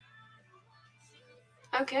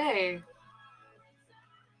Okay.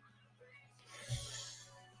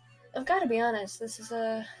 I've got to be honest, this is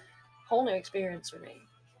a whole new experience for me.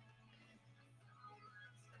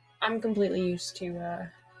 I'm completely used to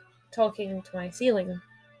talking to my ceiling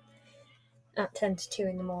at 10 to 2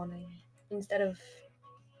 in the morning instead of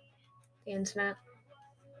the internet.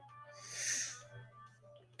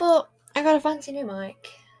 But I got a fancy new mic,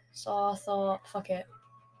 so I thought, fuck it,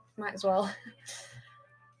 might as well.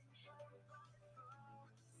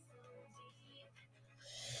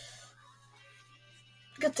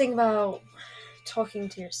 Good thing about talking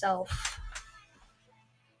to yourself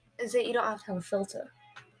is that you don't have to have a filter.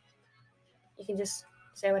 You can just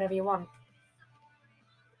say whatever you want.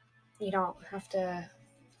 You don't have to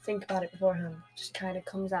think about it beforehand. It just kind of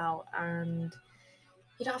comes out and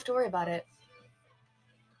you don't have to worry about it.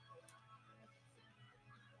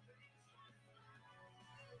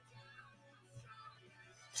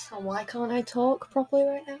 So why can't I talk properly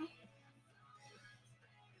right now?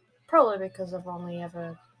 Probably because I've only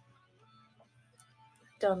ever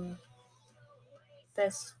done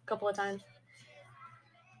this a couple of times.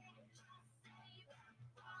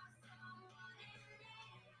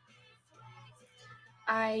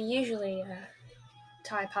 I usually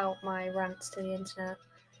type out my rants to the internet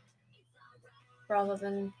rather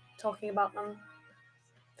than talking about them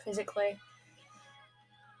physically.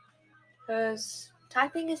 Because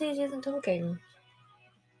typing is easier than talking.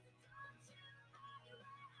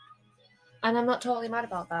 And I'm not totally mad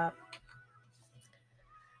about that.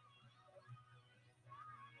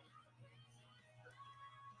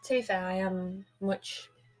 To be fair, I'm much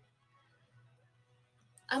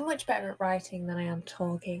better at writing than I am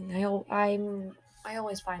talking. I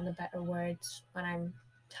always find the better words when I'm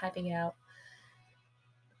typing it out.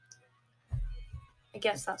 I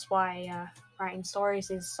guess that's why writing stories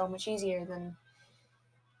is so much easier than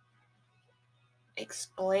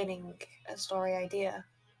explaining a story idea.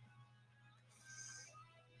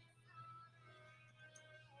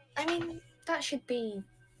 I mean, that should be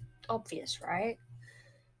obvious, right?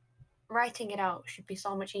 Writing it out should be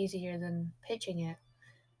so much easier than pitching it.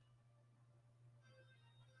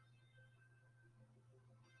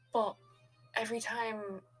 But every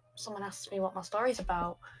time someone asks me what my story's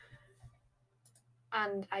about,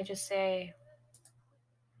 and I just say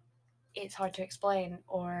it's hard to explain,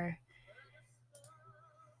 or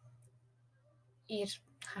you'd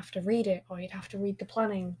have to read it, or you'd have to read the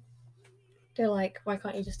planning, they're like, why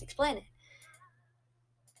can't you just explain it?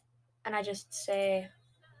 And I just say,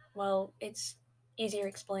 well, it's easier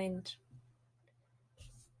explained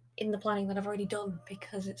in the planning that I've already done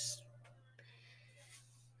because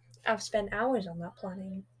I've spent hours on that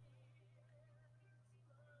planning.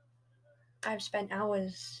 I've spent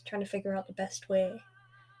hours trying to figure out the best way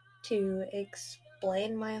to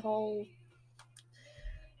explain my whole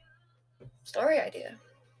story idea.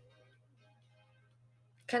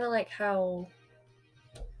 Kind of like how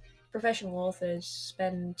professional authors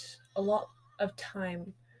spend a lot of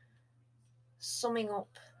time summing up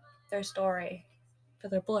their story for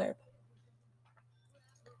their blurb.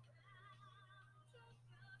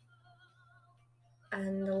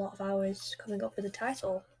 And a lot of hours coming up with a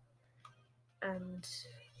title and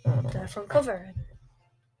the front cover and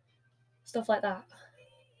stuff like that.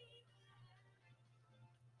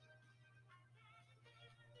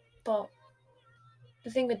 But the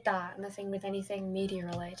thing with that and the thing with anything media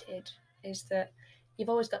related is that you've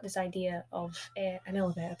always got this idea of an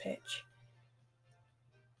elevator pitch.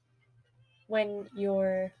 When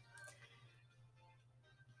you're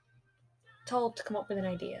told to come up with an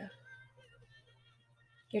idea,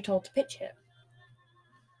 you're told to pitch it.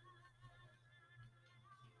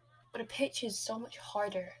 But a pitch is so much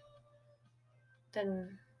harder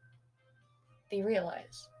than they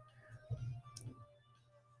realize.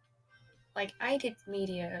 Like, I did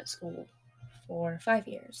media at school for 5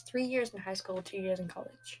 years, 3 years in high school, 2 years in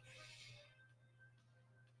college.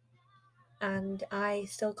 And I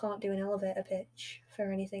still can't do an elevator pitch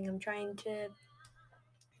for anything I'm trying to,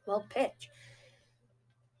 well, pitch.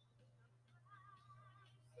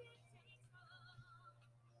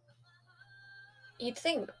 You'd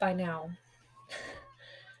think by now,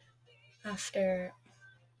 after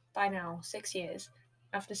 6 years,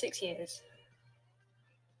 after 6 years,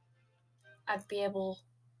 I'd be able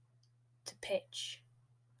to pitch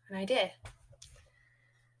an idea.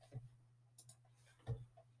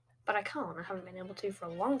 But I can't. I haven't been able to for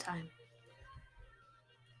a long time.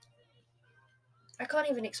 I can't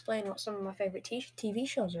even explain what some of my favourite TV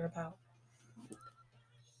shows are about.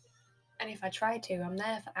 And if I try to, I'm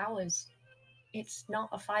there for hours. It's not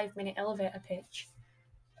a 5-minute elevator pitch.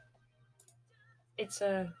 It's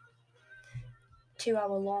a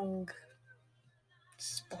 2-hour long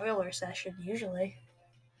spoiler session usually.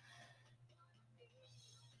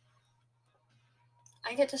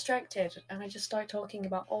 I get distracted and I just start talking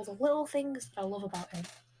about all the little things that I love about it.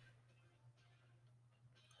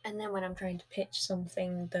 And then when I'm trying to pitch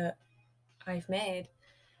something that I've made,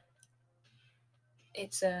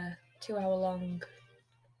 it's a 2-hour long,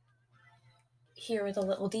 here are the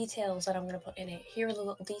little details that I'm going to put in it. Here are the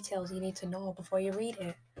little details you need to know before you read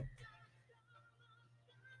it.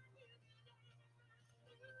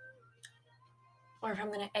 Or if I'm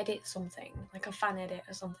going to edit something, like a fan edit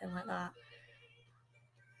or something like that,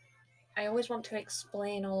 I always want to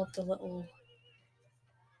explain all of the little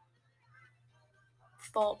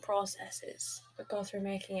thought processes that go through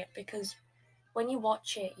making it, because when you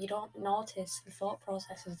watch it, you don't notice the thought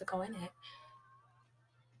processes that go in it,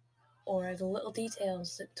 or the little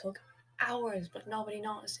details that took hours but nobody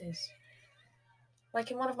notices.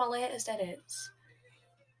 Like in one of my latest edits,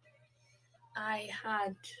 I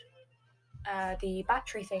had the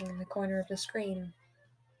battery thing in the corner of the screen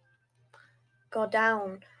go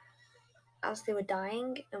down as they were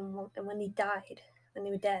dying, and when they died, when they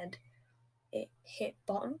were dead, it hit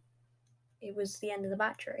bottom. It was the end of the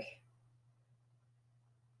battery.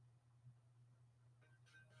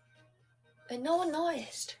 And no one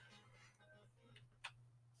noticed.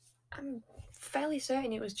 I'm fairly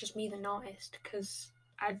certain it was just me that noticed, because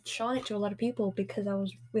I'd shown it to a lot of people because I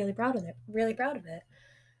was really proud of it.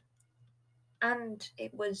 And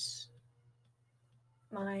it was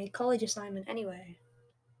my college assignment anyway.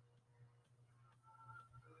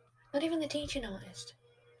 Not even the teacher noticed.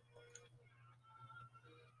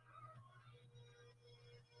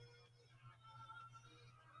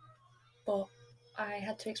 But I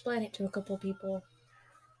had to explain it to a couple of people.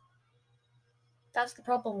 That's the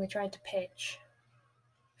problem we tried to pitch.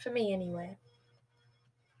 For me, anyway.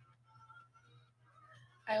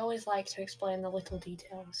 I always like to explain the little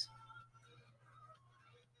details.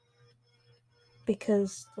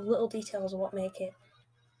 Because the little details are what make it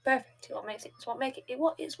perfect. It's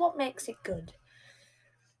what makes it good.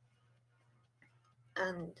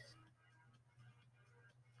 And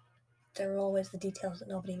there are always the details that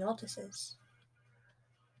nobody notices.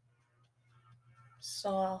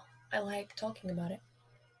 So I like talking about it.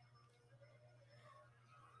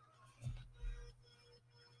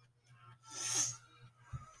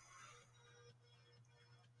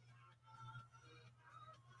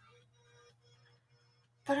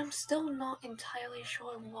 But I'm still not entirely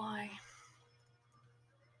sure why.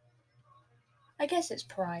 I guess it's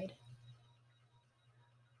pride.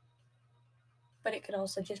 But it could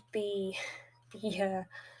also just be the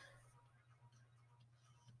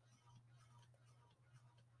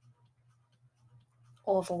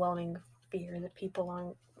overwhelming fear that people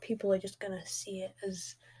are just gonna see it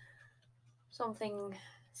as something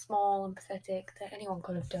small and pathetic that anyone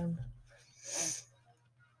could have done.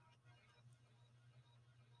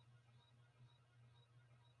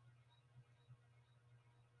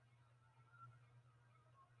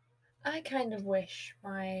 I kind of wish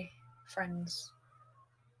my friends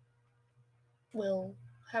will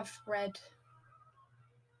have read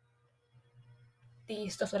the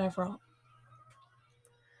stuff that I've wrote.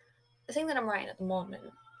 The thing that I'm writing at the moment,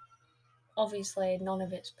 obviously none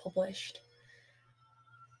of it's published.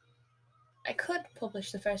 I could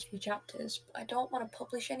publish the first few chapters, but I don't want to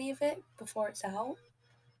publish any of it before it's out.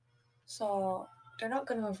 So they're not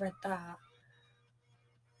going to have read that.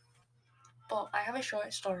 But I have a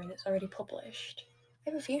short story that's already published. I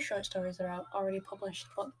have a few short stories that are already published,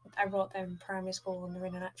 but I wrote them in primary school and they're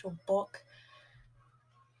in an actual book.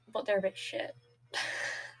 But they're a bit shit.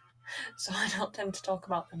 So I don't tend to talk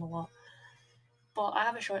about them a lot. But I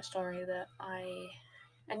have a short story that I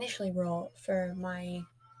initially wrote for my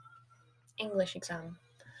English exam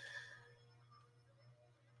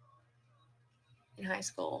in high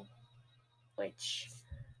school, which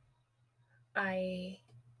I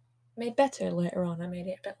made better later on. I made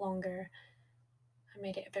it a bit longer. I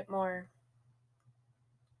made it a bit more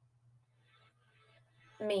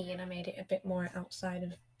me, and I made it a bit more outside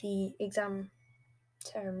of the exam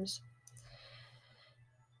terms.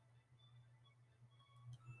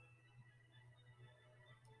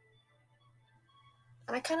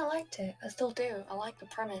 And I kind of liked it. I still do. I like the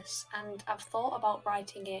premise, and I've thought about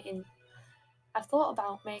making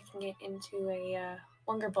it into a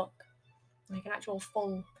longer book, like an actual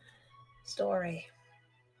full story,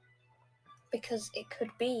 because it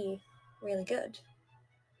could be really good.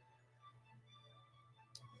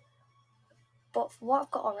 But for what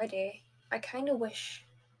I've got already, I kind of wish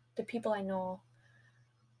the people I know,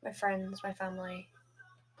 my friends, my family,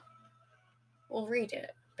 will read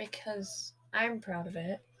it, because I'm proud of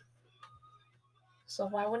it. So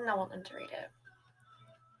why wouldn't I want them to read it?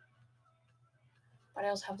 But I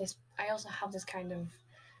also have this kind of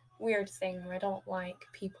weird thing where I don't like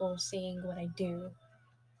people seeing what I do.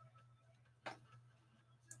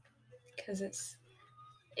 Because it's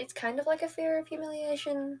kind of like a fear of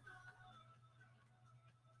humiliation.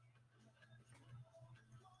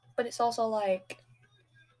 But it's also like,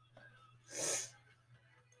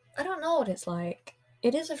 I don't know what it's like.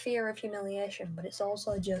 It is a fear of humiliation, but it's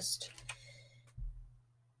also just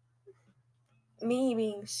me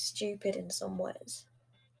being stupid in some ways.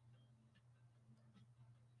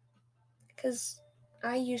 Because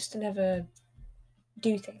I used to never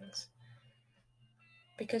do things.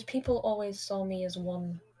 Because people always saw me as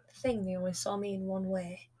one thing, they always saw me in one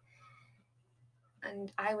way.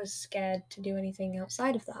 And I was scared to do anything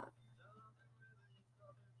outside of that.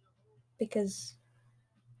 Because,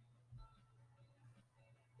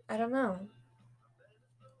 I don't know.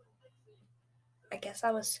 I guess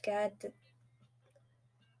I was scared that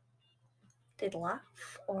they'd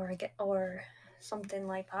laugh or something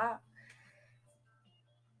like that.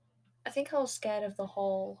 I think I was scared of the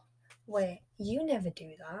whole, wait, you never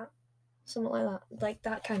do that. Something like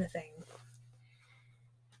that kind of thing.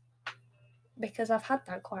 Because I've had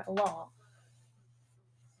that quite a lot.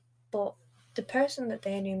 But the person that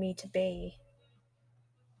they knew me to be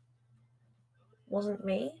wasn't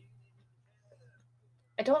me.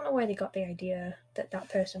 I don't know where they got the idea that that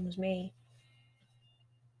person was me.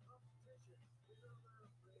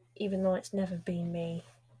 Even though it's never been me.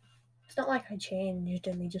 It's not like I changed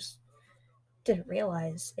and they just didn't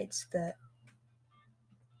realise. It's that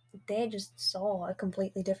they just saw a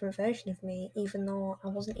completely different version of me, even though I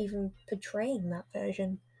wasn't even portraying that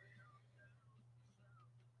version.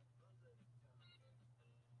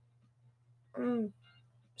 I'm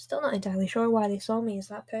still not entirely sure why they saw me as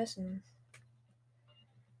that person.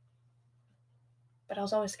 But I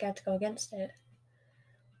was always scared to go against it.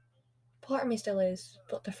 Part of me still is,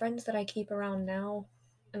 but the friends that I keep around now,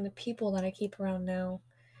 and the people that I keep around now,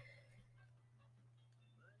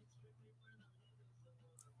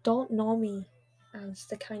 don't know me as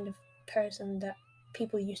the kind of person that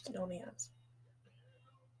people used to know me as.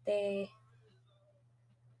 They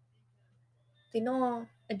know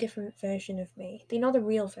a different version of me. They know the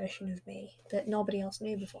real version of me that nobody else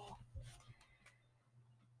knew before.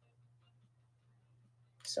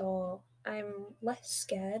 So I'm less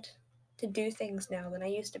scared to do things now than I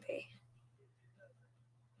used to be.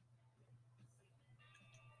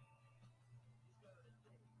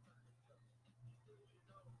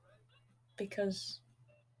 Because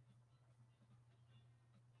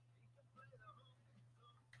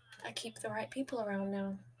I keep the right people around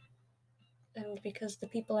now. And because the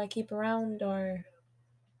people I keep around are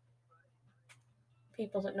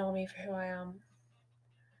people that know me for who I am.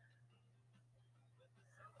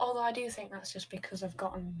 Although I do think that's just because I've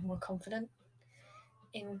gotten more confident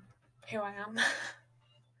in who I am.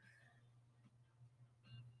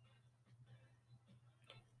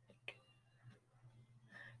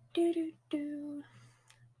 do do do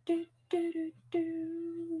do do do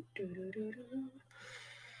do do do do.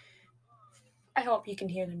 I hope you can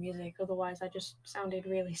hear the music, otherwise I just sounded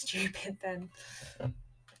really stupid then.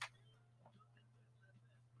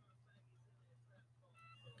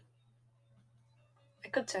 I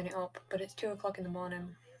could turn it up, but it's 2 o'clock in the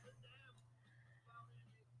morning.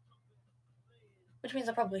 Which means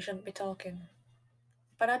I probably shouldn't be talking.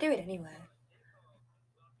 But I do it anyway.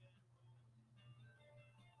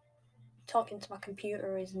 Talking to my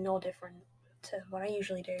computer is no different to what I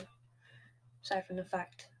usually do. Aside from the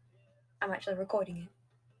fact I'm actually recording it.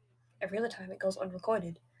 Every other time it goes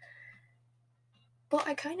unrecorded. But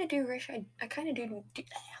I kind of do wish I kind of do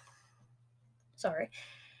sorry.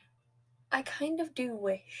 I kind of do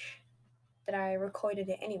wish that I recorded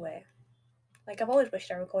it anyway. Like, I've always wished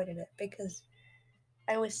I recorded it because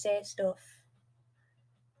I always say stuff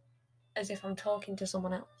as if I'm talking to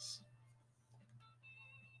someone else.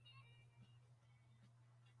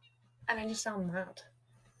 And I just sound mad.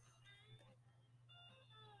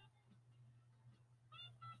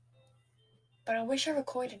 But I wish I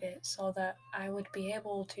recorded it so that I would be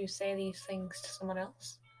able to say these things to someone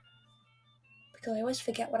else. Because I always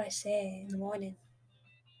forget what I say in the morning.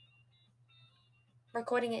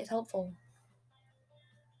 Recording it is helpful.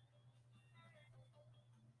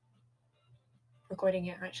 Recording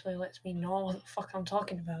it actually lets me know what the fuck I'm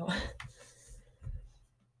talking about.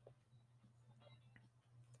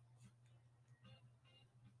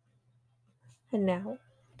 And now,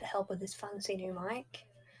 with the help of this fancy new mic,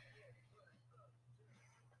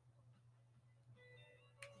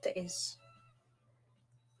 that is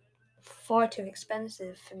far too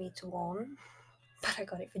expensive for me to own, but I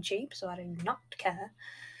got it for cheap, so I do not care.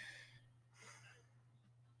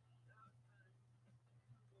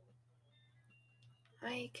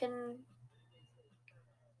 I can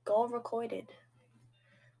go recorded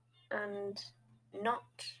and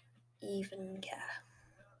not even care.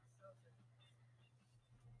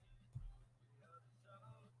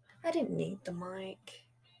 I didn't need the mic.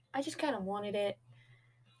 I just kind of wanted it.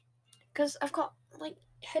 Because I've got, like,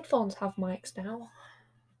 headphones have mics now.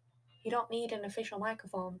 You don't need an official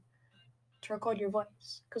microphone to record your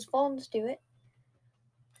voice. Because phones do it.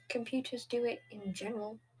 Computers do it in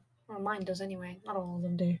general. Well, mine does anyway. Not all of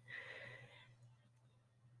them do.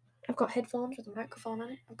 I've got headphones with a microphone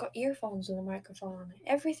on it. I've got earphones with a microphone on it.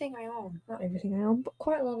 Everything I own, not everything I own, but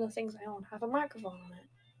quite a lot of the things I own have a microphone on it.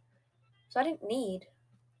 So I didn't need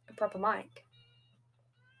a proper mic.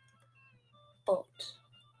 But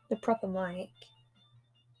the proper mic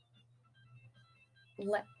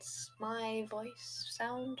lets my voice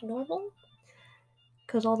sound normal.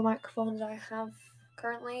 Because all the microphones I have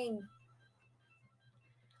currently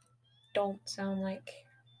don't sound like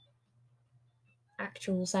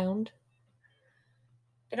actual sound.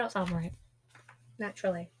 They don't sound right,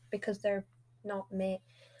 naturally, because they're not made.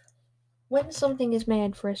 When something is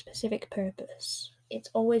made for a specific purpose, it's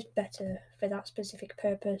always better for that specific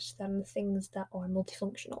purpose than the things that are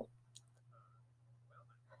multifunctional.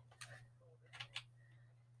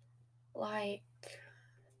 Like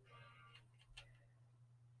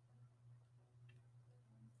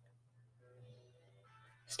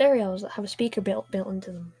stereos that have a speaker built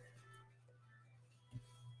into them.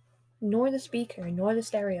 Nor the speaker, nor the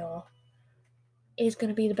stereo is going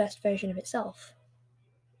to be the best version of itself.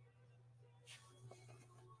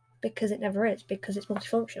 Because it never is, because it's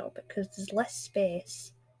multifunctional, because there's less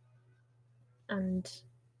space and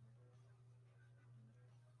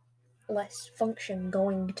less function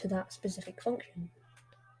going to that specific function.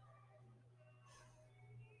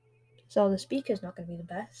 So the speaker's not going to be the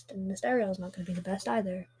best, and the stereo's not going to be the best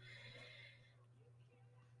either.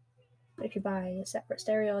 But if you buy a separate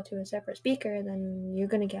stereo to a separate speaker, then you're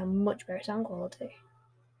going to get a much better sound quality.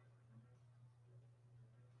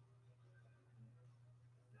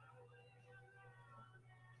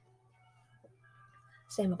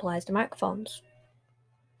 Same applies to microphones.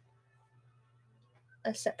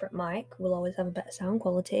 A separate mic will always have a better sound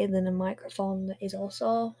quality than a microphone that is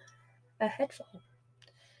also a headphone.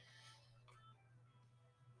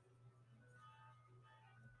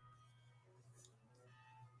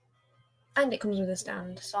 And it comes with a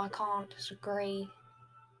stand, so I can't disagree.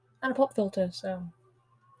 And a pop filter, so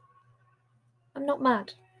I'm not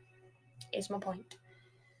mad, is my point.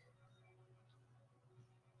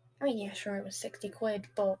 I mean, yeah, sure, it was 60 quid,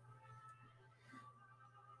 but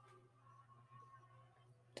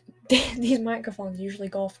these microphones usually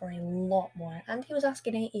go for a lot more, and he was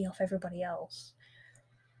asking 80 off everybody else.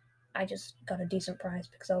 I just got a decent price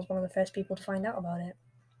because I was one of the first people to find out about it.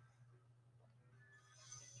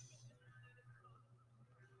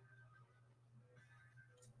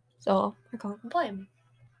 So, I can't complain.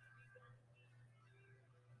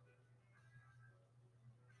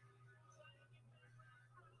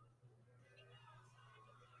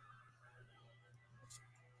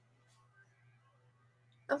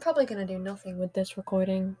 I'm probably going to do nothing with this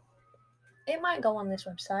recording. It might go on this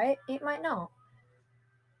website, it might not.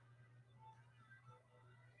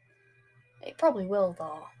 It probably will,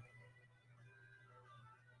 though.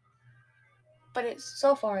 But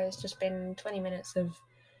so far it's just been 20 minutes of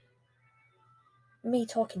me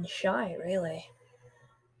talking shy, really.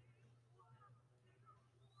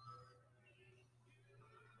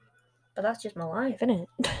 But that's just my life, innit?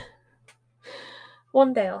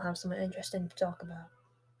 One day I'll have something interesting to talk about.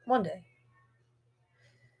 One day.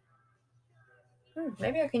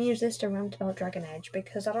 Maybe I can use this to rant about Dragon Age,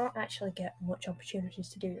 because I don't actually get much opportunities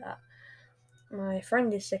to do that. My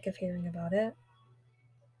friend is sick of hearing about it.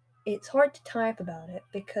 It's hard to type about it,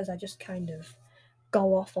 because I just kind of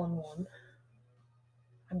go off on one.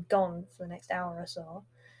 I'm gone for the next hour or so.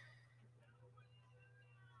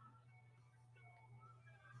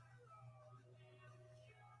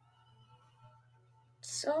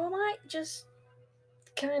 So I might just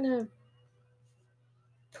kind of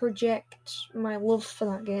project my love for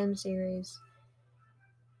that game series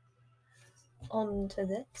onto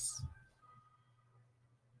this.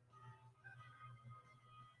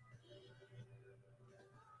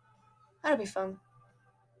 That'll be fun.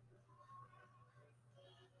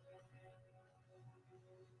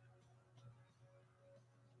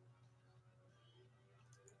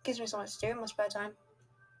 Gives me something to do in my spare time.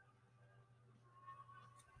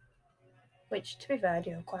 which, to be fair, I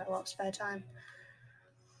do have quite a lot of spare time.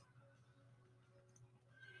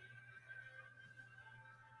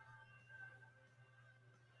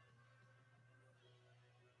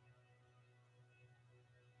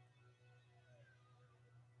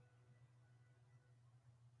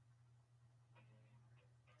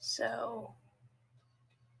 So,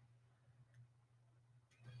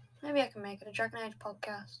 maybe I can make it a Dragon Age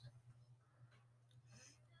podcast.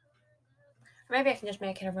 Or maybe I can just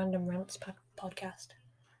make it a random rants podcast.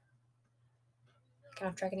 I can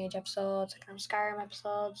have Dragon Age episodes, I can have Skyrim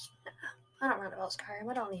episodes. I don't rant about Skyrim,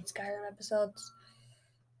 I don't need Skyrim episodes.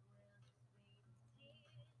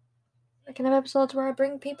 I can have episodes where I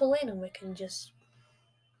bring people in and we can just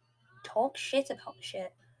talk shit about the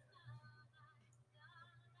shit.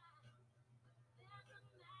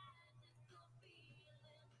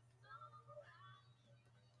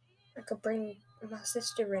 I could bring my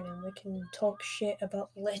sister in and we can talk shit about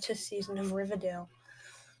the latest season of Riverdale.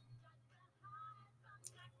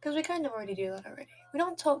 Because we kind of already do that already. We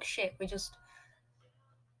don't talk shit, we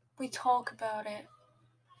talk about it.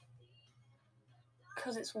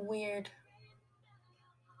 Because it's weird.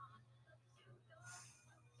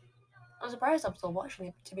 I'm surprised I'm still watching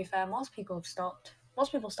it, to be fair. Most people stopped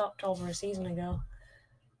over a season ago.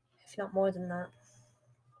 If not more than that.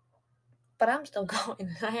 But I'm still going.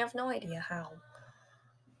 I have no idea how.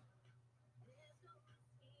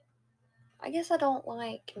 I guess I don't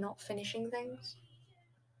like not finishing things.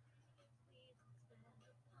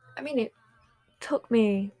 I mean, it took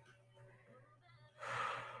me...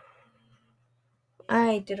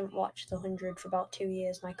 I didn't watch The 100 for about 2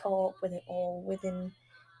 years, and I caught up with it all within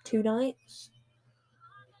 2 nights.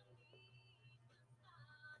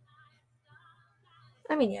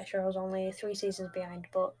 I mean, yeah, sure, I was only 3 seasons behind,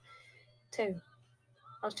 but 2.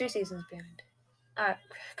 I was 2 seasons behind. I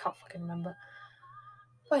can't fucking remember.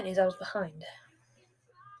 Point is, I was behind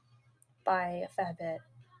by a fair bit,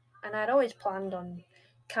 and I'd always planned on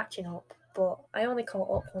catching up, but I only caught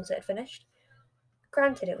up once it had finished.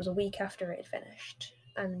 Granted, it was a week after it had finished,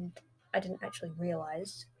 and I didn't actually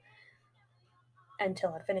realise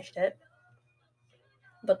until I'd finished it.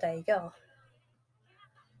 But there you go.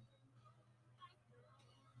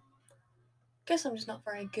 Guess I'm just not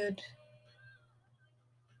very good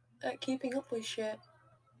at keeping up with shit.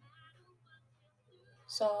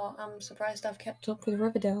 So I'm surprised I've kept up with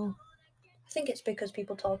Riverdale. I think it's because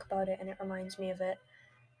people talk about it and it reminds me of it.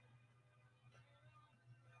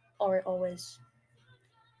 Or it always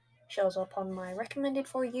shows up on my recommended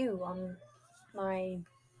for you on my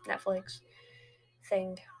Netflix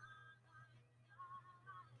thing.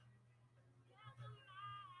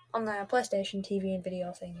 On the PlayStation TV and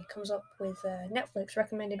video thing, it comes up with Netflix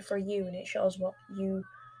recommended for you, and it shows what you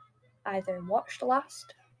either watched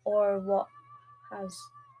last or what has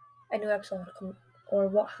a new episode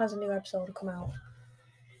come out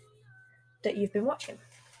that you've been watching.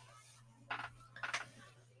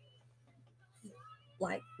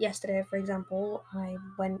 Like yesterday, for example, I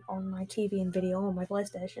went on my TV and video on my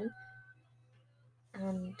PlayStation,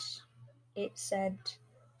 and it said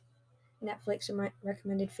Netflix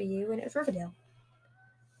recommended for you, and it was Riverdale.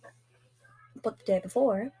 But the day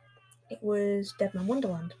before, it was Deadman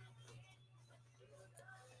Wonderland,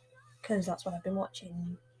 because that's what I've been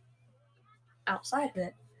watching outside of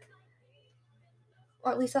it.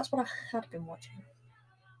 Or at least that's what I had been watching.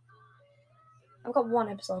 I've got 1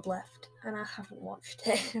 episode left, and I haven't watched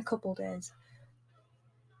it in a couple of days.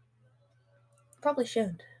 Probably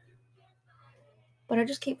should. But I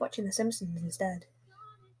just keep watching The Simpsons instead.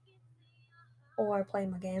 Or playing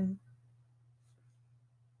my game.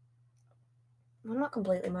 I'm not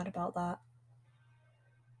completely mad about that.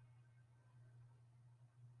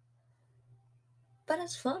 But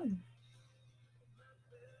it's fun.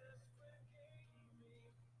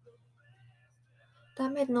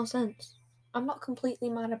 That made no sense. I'm not completely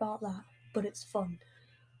mad about that, but it's fun.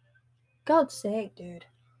 God's sake, dude.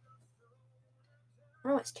 I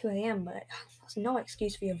know it's 2 a.m, but that's no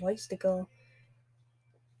excuse for your voice to go.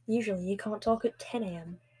 Usually you can't talk at 10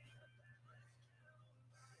 a.m.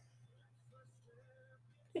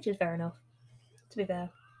 Which is fair enough, to be fair.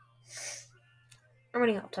 I'm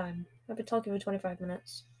running out of time. I've been talking for 25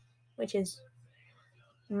 minutes, which is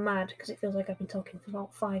mad because it feels like I've been talking for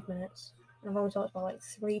about 5 minutes. And I've only talked about like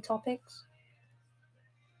 3 topics.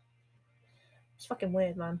 It's fucking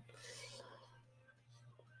weird, man.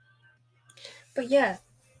 But yeah.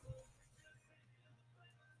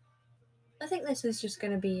 I think this is just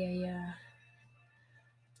going to be a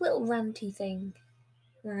little ranty thing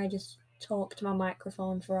where I just talk to my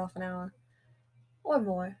microphone for half an hour. Or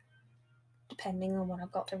more. Depending on what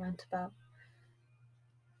I've got to rant about.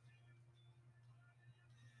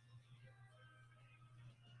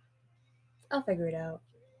 I'll figure it out.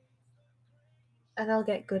 And I'll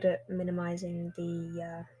get good at minimizing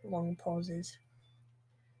the long pauses.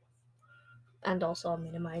 And also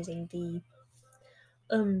minimizing the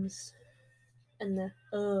ums and the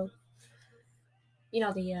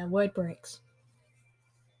the word breaks.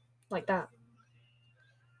 Like that.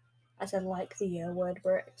 I said like the word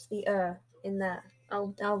breaks. The in there.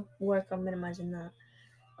 I'll work on minimizing that.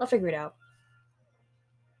 I'll figure it out.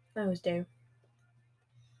 I always do.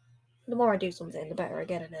 The more I do something, the better I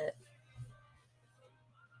get at it.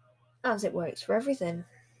 As it works for everything.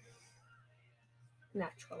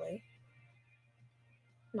 Naturally.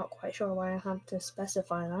 Not quite sure why I had to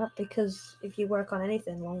specify that, because if you work on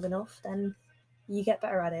anything long enough, then you get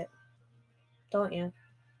better at it. Don't you?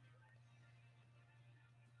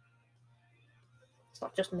 It's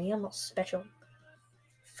not just me, I'm not special.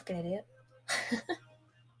 Fucking idiot.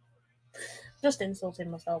 Just insulting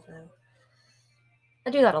myself now. I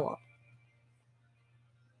do that a lot.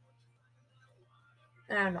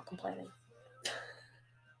 And I'm not complaining.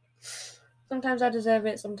 Sometimes I deserve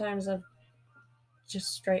it, sometimes I've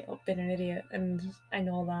just straight up been an idiot, and I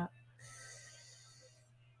know that.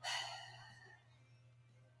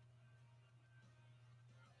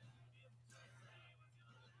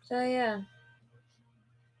 So yeah.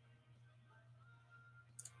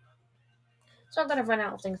 It's not that I've run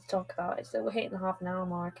out of things to talk about, it's that we're hitting the half an hour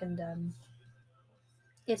mark, and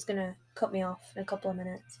it's gonna cut me off in a couple of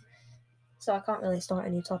minutes. So I can't really start a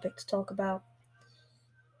new topic to talk about.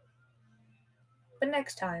 But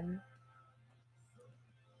next time,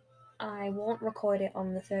 I won't record it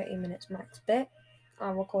on the 30 minutes max bit.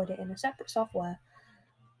 I'll record it in a separate software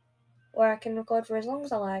where I can record for as long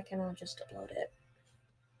as I like, and I'll just upload it.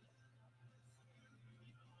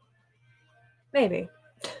 Maybe.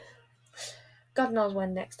 God knows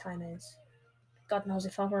when next time is. God knows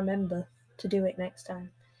if I'll remember to do it next time.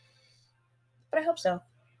 But I hope so.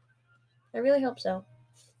 I really hope so.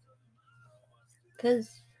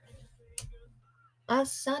 Because as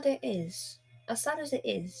sad as it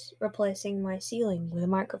is replacing my ceiling with a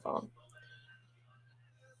microphone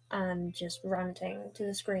and just ranting to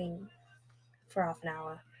the screen for half an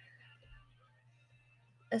hour,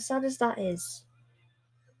 as sad as that is,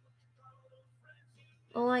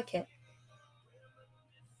 I like it.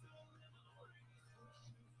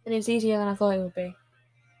 And it's easier than I thought it would be.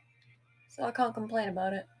 So I can't complain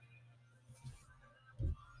about it.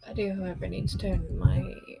 I do, however, need to turn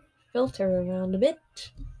my filter around a bit,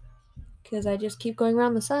 because I just keep going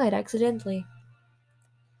around the side accidentally.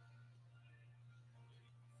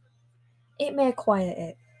 It may quiet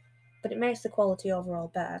it, but it makes the quality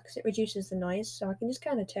overall better, because it reduces the noise, so I can just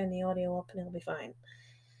kind of turn the audio up and it'll be fine.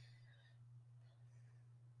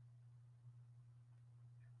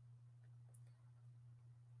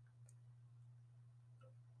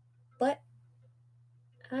 But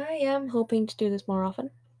I am hoping to do this more often.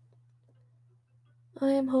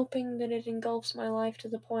 I am hoping that it engulfs my life to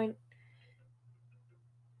the point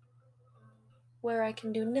where I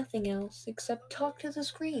can do nothing else except talk to the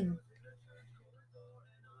screen.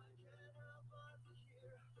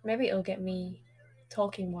 Maybe it'll get me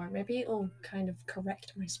talking more. Maybe it'll kind of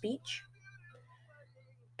correct my speech.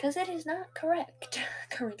 Because it is not correct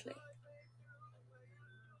currently.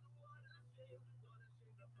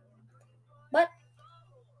 But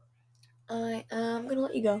I am gonna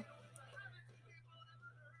let you go.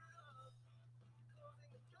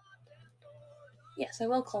 Yes, I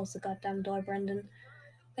will close the goddamn door, Brendan.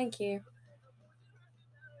 Thank you.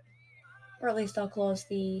 Or at least I'll close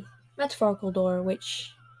the metaphorical door,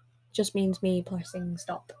 which just means me pressing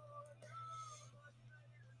stop.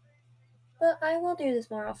 But I will do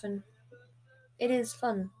this more often. It is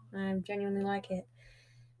fun. I genuinely like it.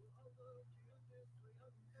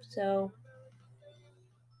 So,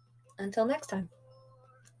 until next time.